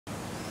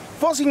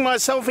forcing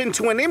myself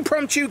into an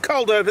impromptu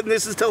cold open.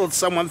 This is Tell It to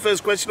Someone.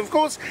 First question, of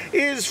course,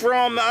 is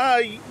from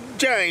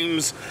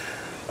James.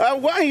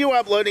 Why are you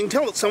uploading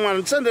Tell It to Someone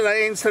on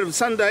Sunday instead of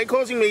Sunday,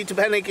 causing me to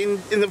panic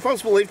in the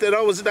false belief that I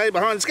was a day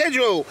behind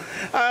schedule?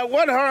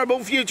 What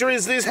horrible future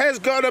is this? Has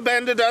God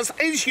abandoned us?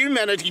 Is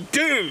humanity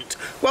doomed?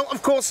 Well,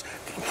 of course,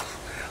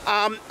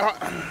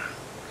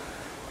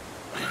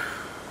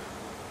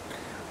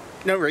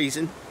 no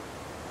reason.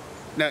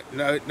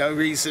 No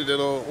reason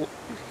at all.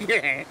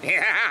 Yeah.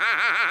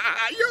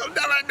 You'll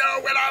never know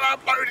when I'm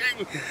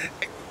uploading.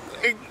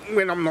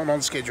 When I'm not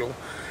on schedule.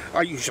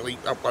 I usually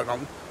upload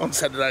on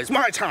Saturdays.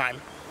 My time,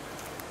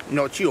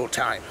 not your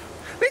time.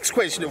 Next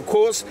question, of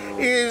course,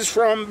 is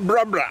from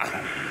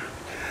Brubra.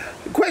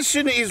 The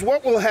question is,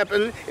 what will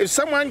happen if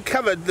someone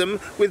covered them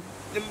with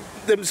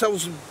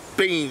themselves with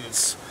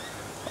beans?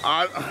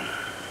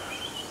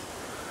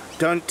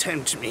 Don't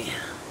tempt me.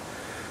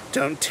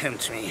 Don't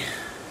tempt me.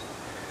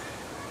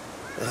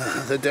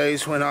 The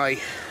days when I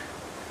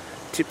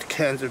tipped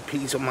cans of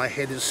peas on my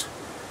head is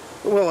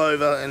well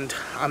over, and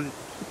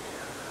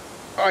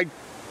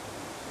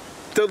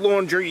the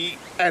laundry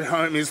at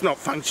home is not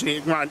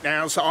functioning right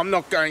now, so I'm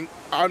not going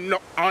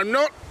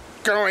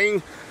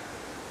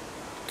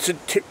to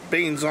tip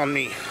beans on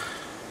me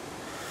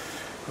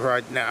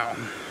right now.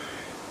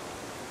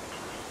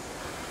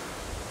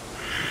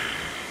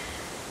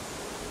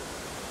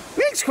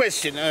 Next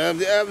question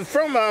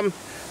from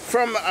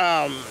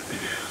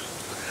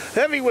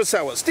Heavy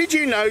Wasawas. Did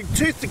you know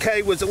tooth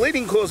decay was a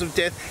leading cause of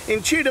death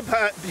in Tudor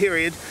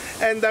period,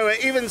 and they were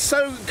even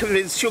so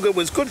convinced sugar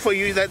was good for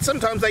you that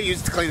sometimes they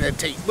used to clean their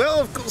teeth?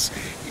 Well, of course,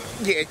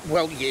 yeah.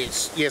 Well,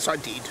 yes, I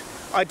did,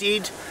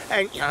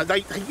 and you know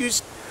they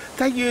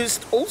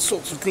used all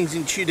sorts of things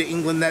in Tudor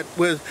England that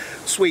were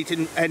sweet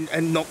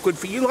and not good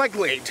for you, like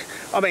lead.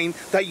 I mean,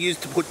 they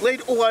used to put lead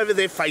all over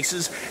their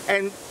faces,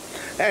 and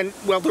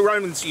well, the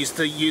Romans used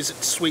to use it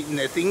to sweeten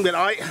their thing, but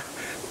I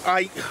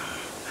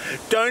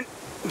don't.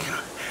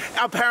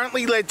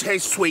 Apparently lead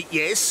tastes sweet,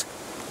 yes,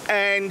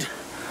 and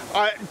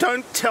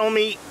don't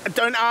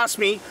ask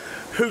me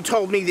who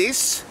told me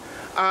this,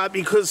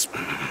 because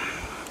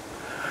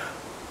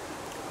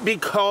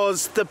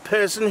the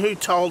person who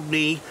told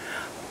me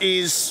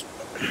is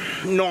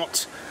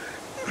not,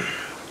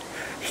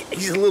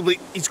 he's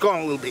gone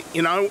a little bit,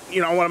 you know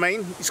what I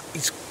mean?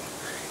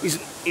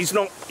 He's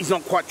not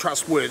quite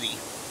trustworthy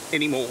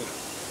anymore,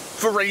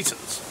 for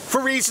reasons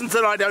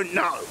that I don't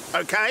know,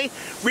 okay?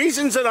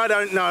 Reasons that I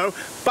don't know,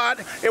 but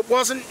it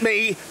wasn't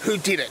me who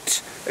did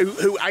it,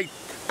 who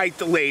ate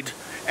the lead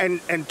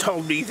and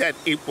told me that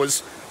it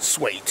was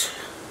sweet.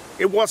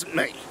 It wasn't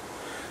me.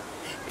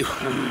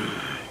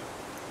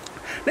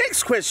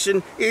 Next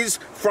question is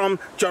from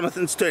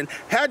Jonathan Stern.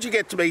 How'd you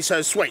get to be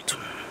so sweet?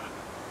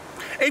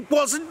 It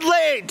wasn't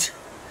lead.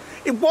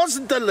 It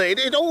wasn't the lead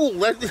at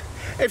all.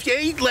 If you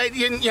eat lead,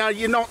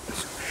 you're not...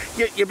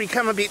 You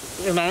become a bit,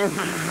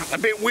 a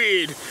bit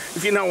weird,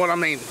 if you know what I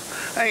mean.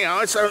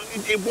 So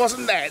it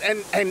wasn't that,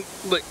 and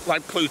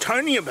like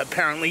plutonium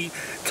apparently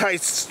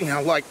tastes,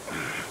 like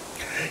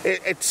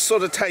it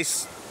sort of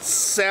tastes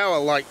sour,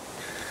 like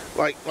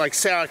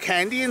sour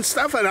candy and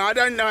stuff. And I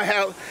don't know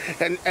how,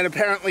 and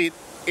apparently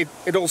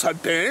it also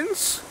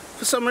burns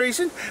for some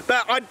reason.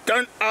 But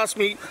don't ask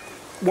me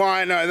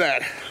why I know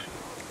that.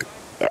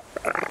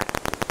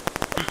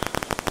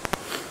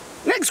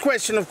 Next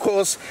question, of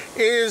course,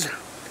 is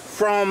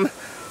from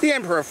the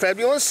Emperor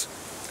Fabulous.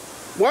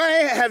 Why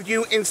have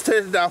you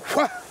inserted a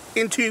 "wha"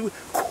 into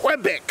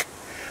Quebec?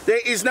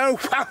 There is no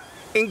 "wha"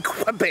 in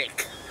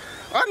Quebec.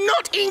 I'm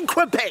not in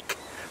Quebec.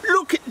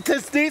 Look,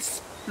 does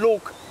this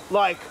look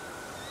like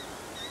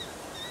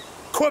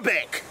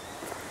Quebec?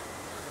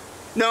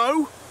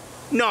 No.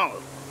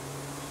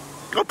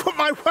 I'll put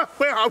my "wha"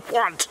 where I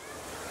want.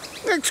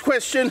 Next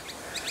question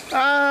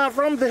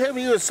from the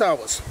Heavy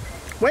Wasawas.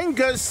 When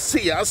ghosts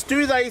see us,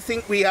 do they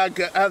think we are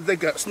the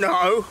ghosts?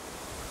 No.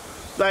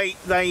 They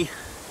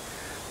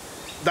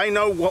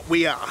know what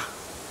we are.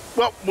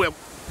 Well,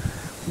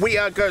 we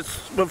are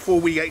ghosts before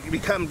we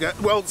become ghosts.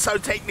 Well, so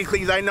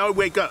technically they know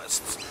we're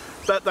ghosts,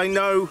 but they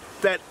know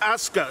that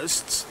us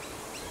ghosts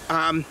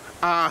are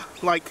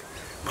like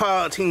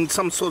piloting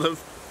some sort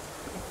of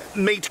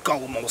meat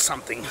golem or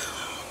something.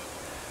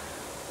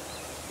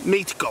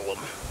 Meat golem.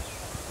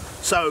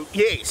 So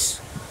yes.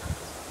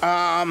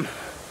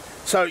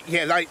 So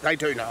yeah, they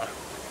do know.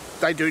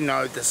 They do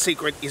know the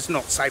secret is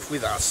not safe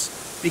with us.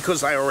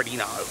 Because they already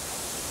know.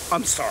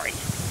 I'm sorry.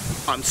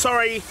 I'm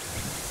sorry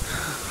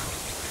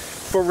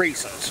for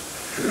reasons.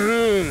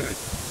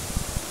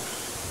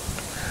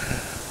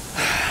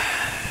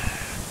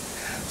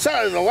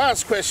 So the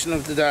last question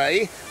of the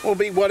day will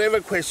be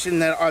whatever question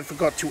that I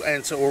forgot to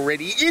answer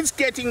already. Is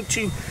getting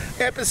to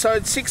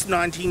episode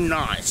 690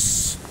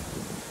 nice?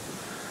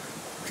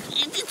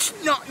 It's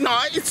not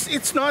nice.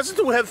 It's nice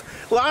to have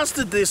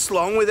lasted this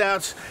long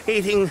without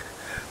eating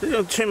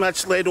too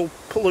much lead or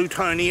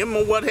plutonium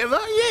or whatever.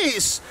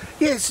 Yes,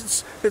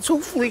 it's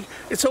awfully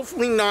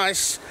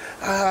nice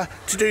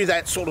to do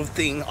that sort of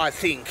thing, I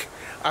think.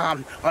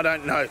 I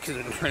don't know, 'cause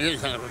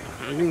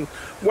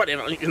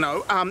whatever, you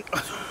know.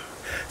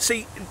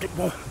 See,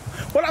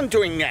 what I'm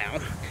doing now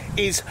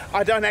is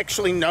I don't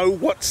actually know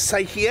what to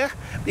say here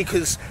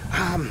because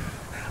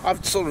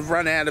I've sort of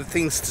run out of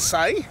things to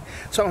say,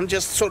 so I'm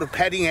just sort of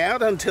padding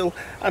out until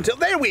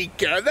there we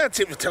go. That's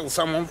it for Tell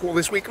Someone for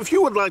this week. If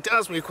you would like to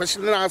ask me a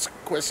question, then ask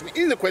a question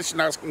in the question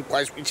asking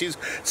place, which is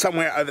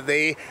somewhere over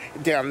there,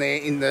 down there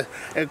in the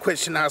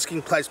question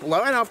asking place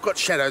below. And I've got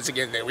shadows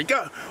again. There we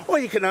go. Or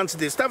you can answer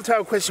this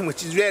dovetail question,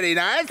 which is very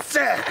nice.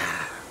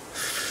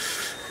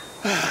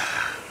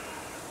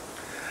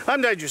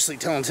 I'm dangerously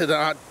talented and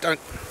I don't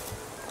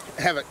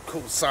have a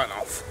cool sign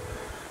off.